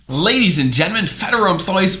Ladies and gentlemen, federal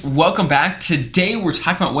employees, welcome back. Today we're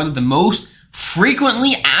talking about one of the most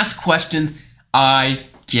frequently asked questions I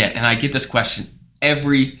get. And I get this question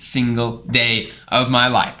every single day of my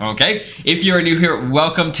life, okay? If you're new here,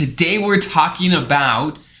 welcome. Today we're talking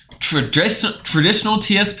about traditional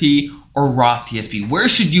TSP or Roth TSP. Where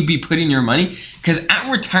should you be putting your money? Because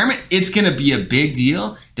at retirement, it's going to be a big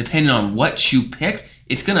deal. Depending on what you picked,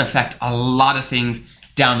 it's going to affect a lot of things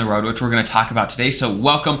down the road, which we're going to talk about today. So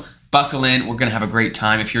welcome, buckle in. We're going to have a great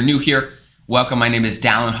time. If you're new here, welcome. My name is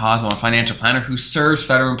Dallin Haas. I'm a financial planner who serves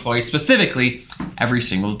federal employees specifically every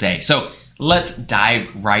single day. So let's dive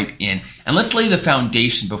right in and let's lay the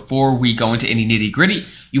foundation before we go into any nitty gritty.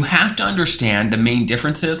 You have to understand the main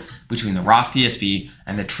differences between the Roth TSP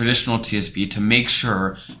and the traditional TSP to make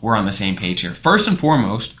sure we're on the same page here. First and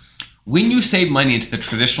foremost, when you save money into the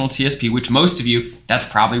traditional TSP, which most of you, that's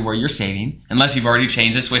probably where you're saving, unless you've already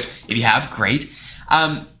changed this, which if you have, great.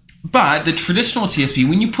 But the traditional TSP,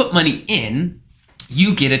 when you put money in,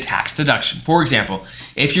 you get a tax deduction. For example,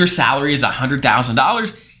 if your salary is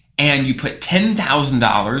 $100,000 and you put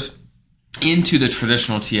 $10,000 into the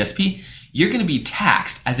traditional TSP, you're going to be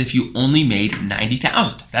taxed as if you only made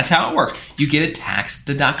 $90,000. That's how it works. You get a tax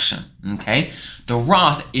deduction, okay? The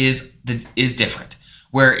Roth is different.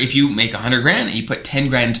 Where if you make $100,000 and you put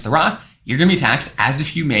 $10,000 into the Roth, you're going to be taxed as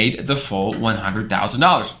if you made the full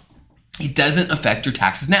 $100,000. It doesn't affect your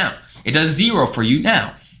taxes now. It does zero for you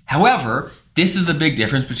now. However, this is the big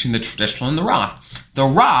difference between the traditional and the Roth. The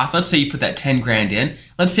Roth, let's say you put that $10,000 in.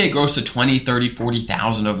 Let's say it grows to $20,000, $30,000,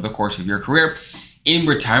 $40,000 over the course of your career. In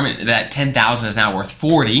retirement, that $10,000 is now worth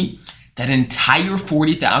 $40,000. That entire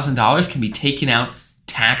 $40,000 can be taken out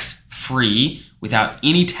tax-free without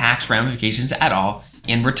any tax ramifications at all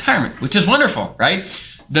in retirement, which is wonderful, right?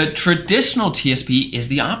 The traditional TSP is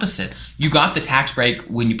the opposite. You got the tax break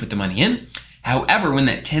when you put the money in. However, when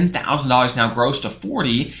that $10,000 now grows to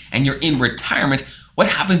 $40,000 and you're in retirement, what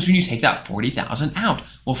happens when you take that $40,000 out?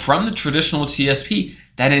 Well, from the traditional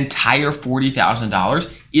TSP, that entire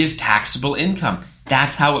 $40,000 is taxable income.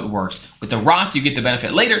 That's how it works. With the Roth, you get the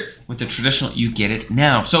benefit later. With the traditional, you get it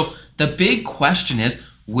now. So the big question is,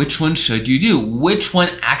 which one should you do? Which one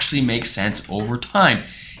actually makes sense over time?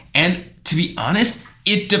 And to be honest,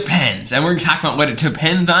 it depends. And we're going to talk about what it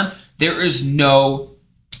depends on. There is no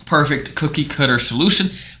perfect cookie cutter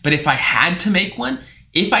solution. But if I had to make one,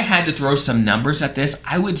 if I had to throw some numbers at this,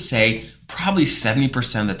 I would say probably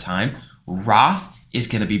 70% of the time, Roth is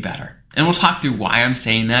going to be better. And we'll talk through why I'm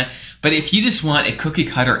saying that. But if you just want a cookie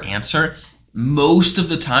cutter answer, most of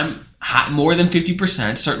the time, more than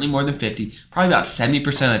 50%, certainly more than 50, probably about 70%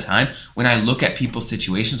 of the time, when I look at people's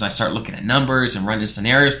situations, I start looking at numbers and running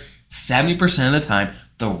scenarios, 70% of the time,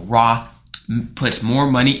 the Roth puts more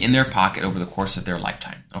money in their pocket over the course of their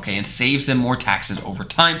lifetime, okay, and saves them more taxes over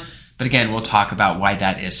time. But again, we'll talk about why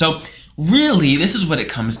that is. So really, this is what it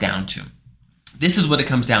comes down to. This is what it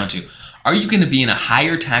comes down to. Are you going to be in a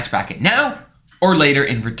higher tax bracket now or later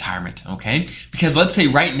in retirement, okay? Because let's say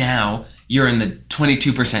right now, you're in the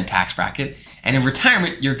 22% tax bracket, and in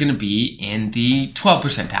retirement, you're going to be in the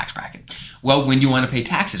 12% tax bracket. Well, when do you want to pay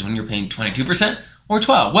taxes? When you're paying 22% or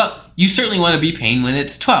 12%? Well, you certainly want to be paying when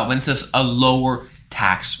it's 12%, when it's just a lower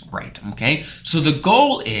tax rate, okay? So the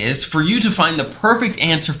goal is for you to find the perfect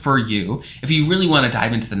answer for you, if you really want to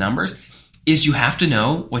dive into the numbers, is you have to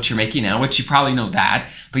know what you're making now, which you probably know that,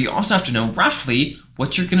 but you also have to know roughly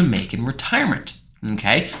what you're going to make in retirement,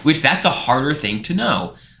 okay? Which that's the harder thing to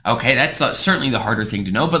know. Okay, that's certainly the harder thing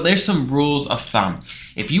to know, but there's some rules of thumb.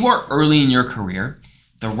 If you are early in your career,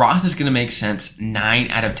 the Roth is going to make sense 9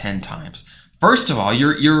 out of 10 times. First of all,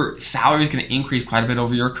 your salary is going to increase quite a bit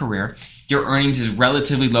over your career. Your earnings is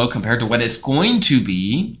relatively low compared to what it's going to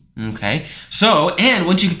be. Okay, so, and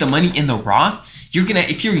once you get the money in the Roth,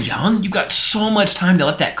 if you're young, you've got so much time to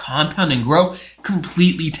let that compound and grow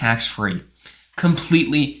completely tax-free.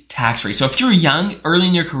 Completely tax-free. So if you're young, early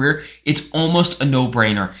in your career, it's almost a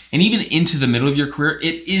no-brainer. And even into the middle of your career,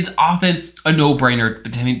 it is often a no-brainer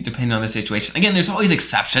depending on the situation. Again, there's always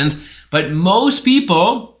exceptions, but most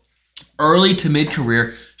people, early to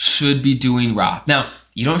mid-career, should be doing Roth. Now,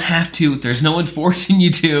 you don't have to. There's no one forcing you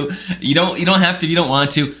to. You don't have to if you don't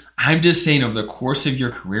want to. I'm just saying over the course of your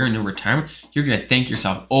career and your retirement, you're going to thank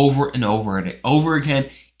yourself over and over and over again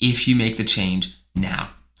if you make the change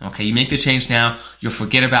now. Okay, you make the change now, you'll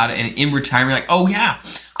forget about it, and in retirement, you're like, oh yeah,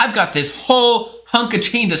 I've got this whole hunk of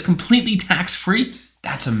change that's completely tax-free.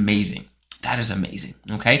 That's amazing. That is amazing,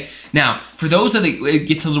 okay? Now, for those that it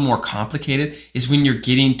gets a little more complicated is when you're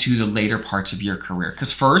getting to the later parts of your career.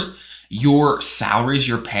 Because first, your salaries,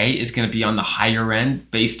 your pay is going to be on the higher end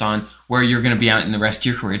based on where you're going to be out in the rest of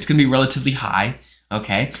your career. It's going to be relatively high,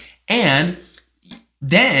 Okay. And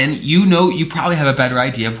then you probably have a better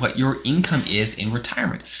idea of what your income is in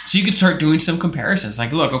retirement. So you can start doing some comparisons.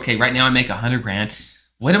 Like, look, okay, right now I make $100,000.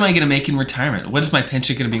 What am I going to make in retirement? What is my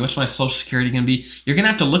pension going to be? What's my Social Security going to be? You're going to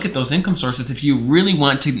have to look at those income sources if you really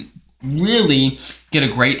want to really get a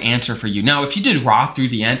great answer for you. Now, if you did Roth through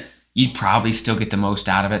the end, you'd probably still get the most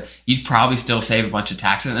out of it. You'd probably still save a bunch of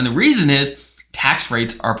taxes. And the reason is tax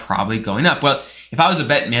rates are probably going up. Well, if I was a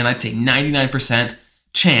betting man, I'd say 99%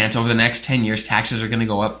 chance over the next 10 years, taxes are going to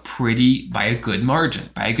go up by a good margin.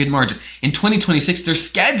 In 2026, they're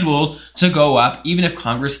scheduled to go up even if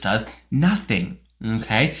Congress does nothing.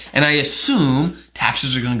 Okay. And I assume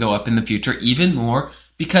taxes are going to go up in the future even more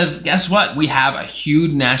because guess what? We have a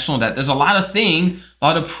huge national debt. There's a lot of things, a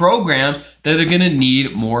lot of programs that are going to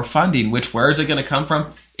need more funding, where is it going to come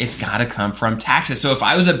from? It's got to come from taxes. So if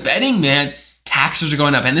I was a betting man, taxes are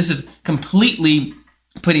going up. And this is completely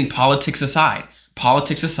putting politics aside.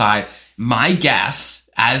 My guess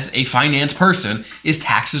as a finance person is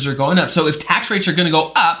taxes are going up. So if tax rates are going to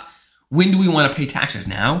go up, when do we want to pay taxes?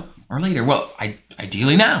 Now or later? Well,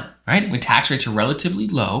 ideally now, right? When tax rates are relatively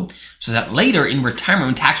low, so that later in retirement,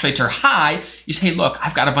 when tax rates are high, you say, look,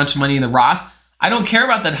 I've got a bunch of money in the Roth. I don't care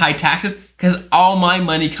about that high taxes because all my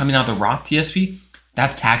money coming out of the Roth TSP,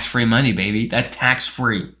 that's tax-free money, baby. That's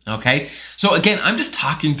tax-free, okay? So again, I'm just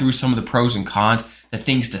talking through some of the pros and cons, the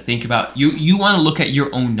things to think about. You want to look at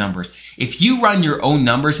your own numbers. If you run your own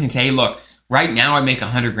numbers and say, hey, look, right now I make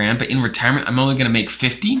 $100,000, but in retirement, I'm only going to make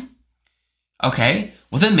 50. Okay,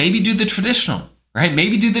 well then maybe do the traditional, right?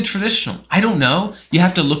 Maybe do the traditional. I don't know. You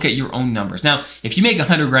have to look at your own numbers. Now, if you make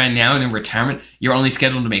 $100,000 now and in retirement, you're only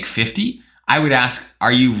scheduled to make 50, I would ask,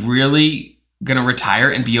 are you really going to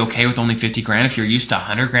retire and be okay with only 50 grand if you're used to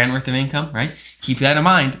 100 grand worth of income, right? Keep that in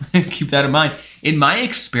mind. Keep that in mind. In my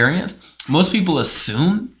experience, most people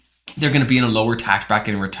assume they're going to be in a lower tax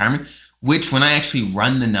bracket in retirement, which when I actually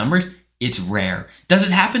run the numbers, it's rare. Does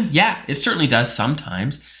it happen? Yeah, it certainly does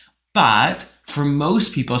sometimes. But for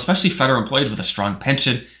most people, especially federal employees with a strong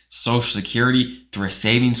pension, Social Security, through a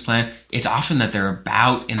savings plan, it's often that they're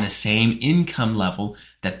about in the same income level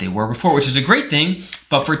that they were before, which is a great thing.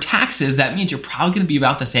 But for taxes, that means you're probably going to be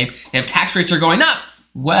about the same. And if tax rates are going up,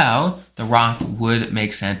 well, the Roth would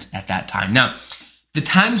make sense at that time. Now, the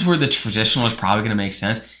times where the traditional is probably going to make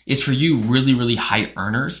sense is for you really, really high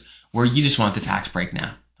earners where you just want the tax break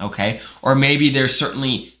now. Okay. Or maybe there's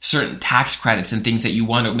certainly certain tax credits and things that you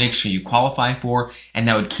want to make sure you qualify for, and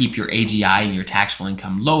that would keep your AGI and your taxable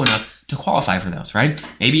income low enough to qualify for those, right?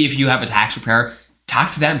 Maybe if you have a tax preparer, talk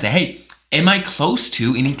to them and say, hey, am I close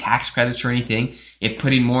to any tax credits or anything? If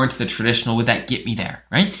putting more into the traditional, would that get me there,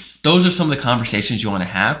 right? Those are some of the conversations you want to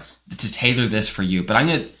have to tailor this for you. But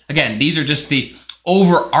again, these are just the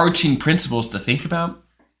overarching principles to think about.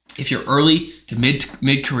 If you're early to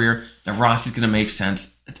mid-career, the Roth is going to make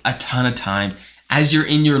sense a ton of time. As you're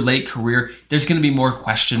in your late career, there's going to be more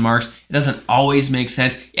question marks. It doesn't always make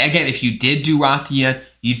sense. Again, if you did do Roth yet,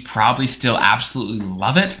 you'd probably still absolutely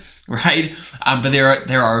love it, right? But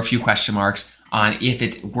there are a few question marks on if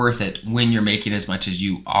it's worth it when you're making as much as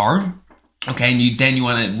you are. Okay, and then you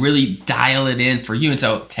want to really dial it in for you and say,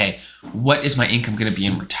 okay, what is my income going to be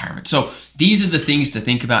in retirement? So these are the things to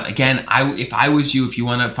think about. Again, if I was you, if you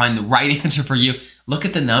want to find the right answer for you, look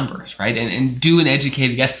at the numbers, right? And do an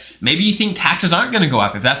educated guess. Maybe you think taxes aren't going to go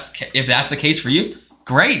up. If that's the case for you,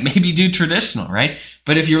 great. Maybe do traditional, right?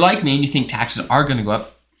 But if you're like me and you think taxes are going to go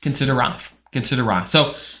up, consider Roth.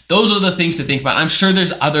 So those are the things to think about. I'm sure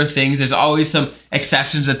there's other things. There's always some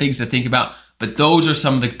exceptions and things to think about. But those are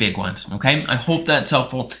some of the big ones, okay? I hope that's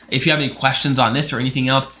helpful. If you have any questions on this or anything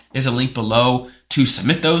else, there's a link below to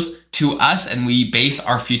submit those to us, and we base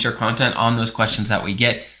our future content on those questions that we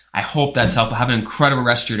get. I hope that's helpful. Have an incredible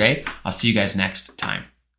rest of your day. I'll see you guys next time.